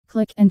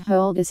Click and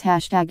hold is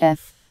hashtag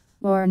F.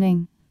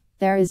 Warning.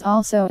 There is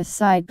also a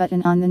side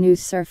button on the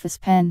News Surface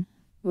Pen,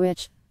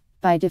 which,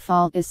 by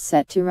default, is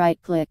set to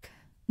right-click.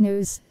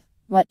 News.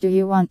 What do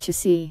you want to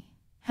see?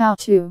 How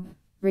to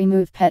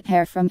remove pet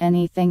hair from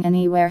anything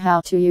anywhere.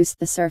 How to use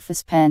the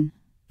Surface Pen.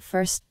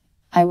 First,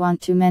 I want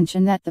to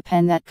mention that the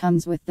pen that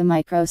comes with the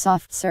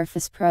Microsoft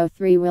Surface Pro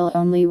 3 will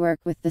only work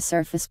with the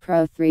Surface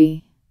Pro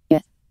 3.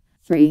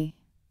 3.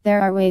 There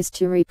are ways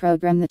to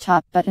reprogram the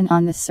top button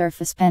on the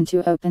Surface Pen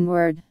to open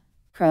Word,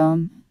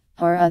 Chrome,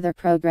 or other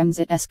programs.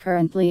 It is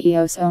currently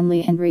iOS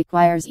only and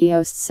requires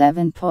iOS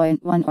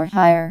 7.1 or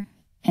higher,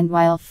 and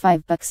while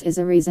 $5 is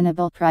a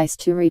reasonable price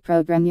to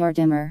reprogram your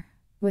dimmer,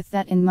 with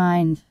that in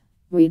mind,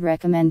 we'd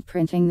recommend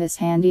printing this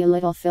handy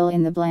little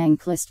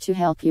fill-in-the-blank list to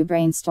help you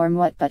brainstorm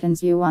what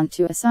buttons you want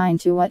to assign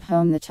to what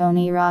home. The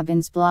Tony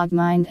Robbins blog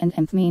Mind and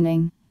Emp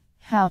meaning.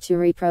 How to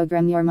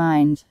reprogram your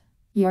mind.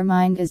 Your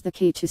mind is the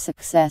key to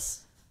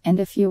success,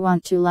 and if you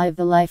want to live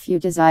the life you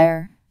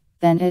desire,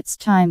 then it's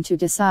time to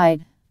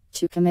decide,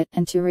 to commit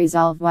and to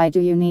resolve. Why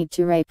do you need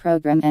to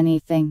reprogram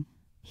anything?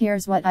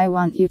 Here's what I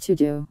want you to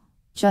do.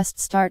 Just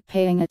start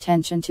paying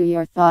attention to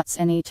your thoughts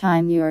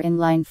anytime you're in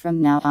line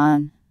from now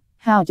on.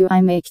 How do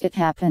I make it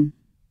happen?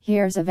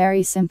 Here's a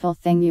very simple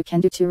thing you can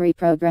do to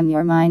reprogram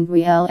your mind.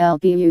 We'll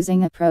be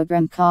using a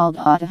program called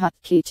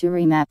AutoHotkey to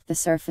remap the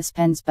Surface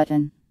Pen's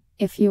button.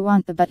 If you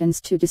want the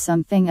buttons to do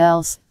something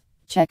else,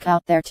 check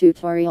out their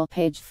tutorial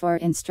page for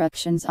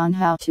instructions on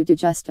how to do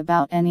just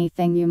about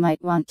anything you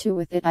might want to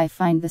with it. I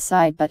find the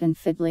side button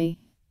fiddly,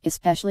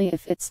 especially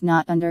if it's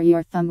not under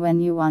your thumb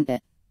when you want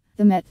it.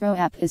 The Metro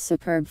app is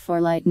superb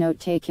for light note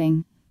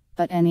taking,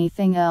 but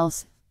anything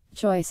else,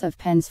 choice of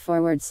pens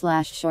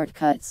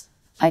 /shortcuts.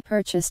 I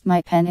purchased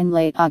my pen in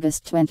late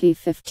August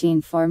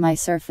 2015 for my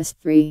Surface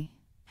 3.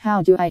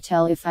 How do I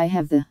tell if I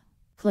have the?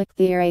 Click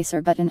the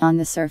eraser button on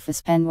the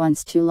Surface Pen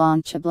once to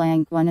launch a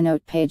blank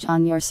OneNote page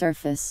on your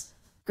Surface.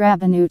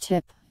 Grab a new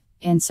tip,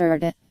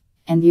 insert it,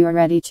 and you're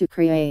ready to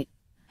create.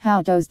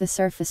 How does the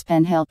Surface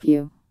Pen help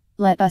you?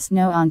 Let us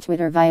know on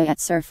Twitter via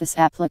 @Surface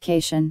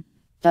Application.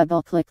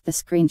 Double-click the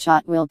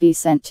screenshot will be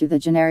sent to the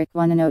generic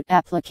OneNote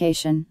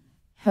application.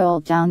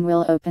 Hold down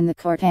will open the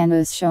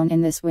Cortana shown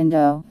in this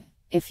window.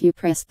 If you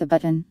press the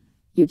button,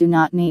 you do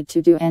not need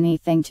to do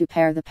anything to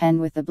pair the pen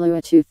with the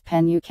Bluetooth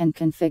pen. You can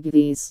configure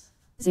these.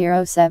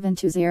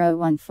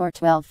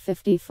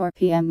 0720141254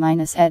 p.m.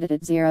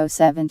 -edited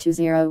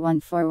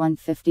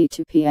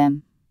 072014:152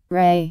 p.m.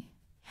 Ray.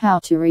 How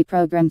to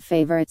reprogram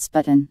favorites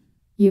button.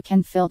 You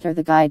can filter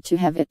the guide to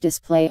have it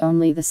display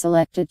only the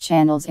selected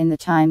channels in the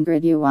time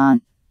grid you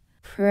want.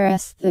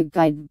 Press the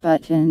guide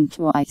button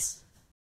twice.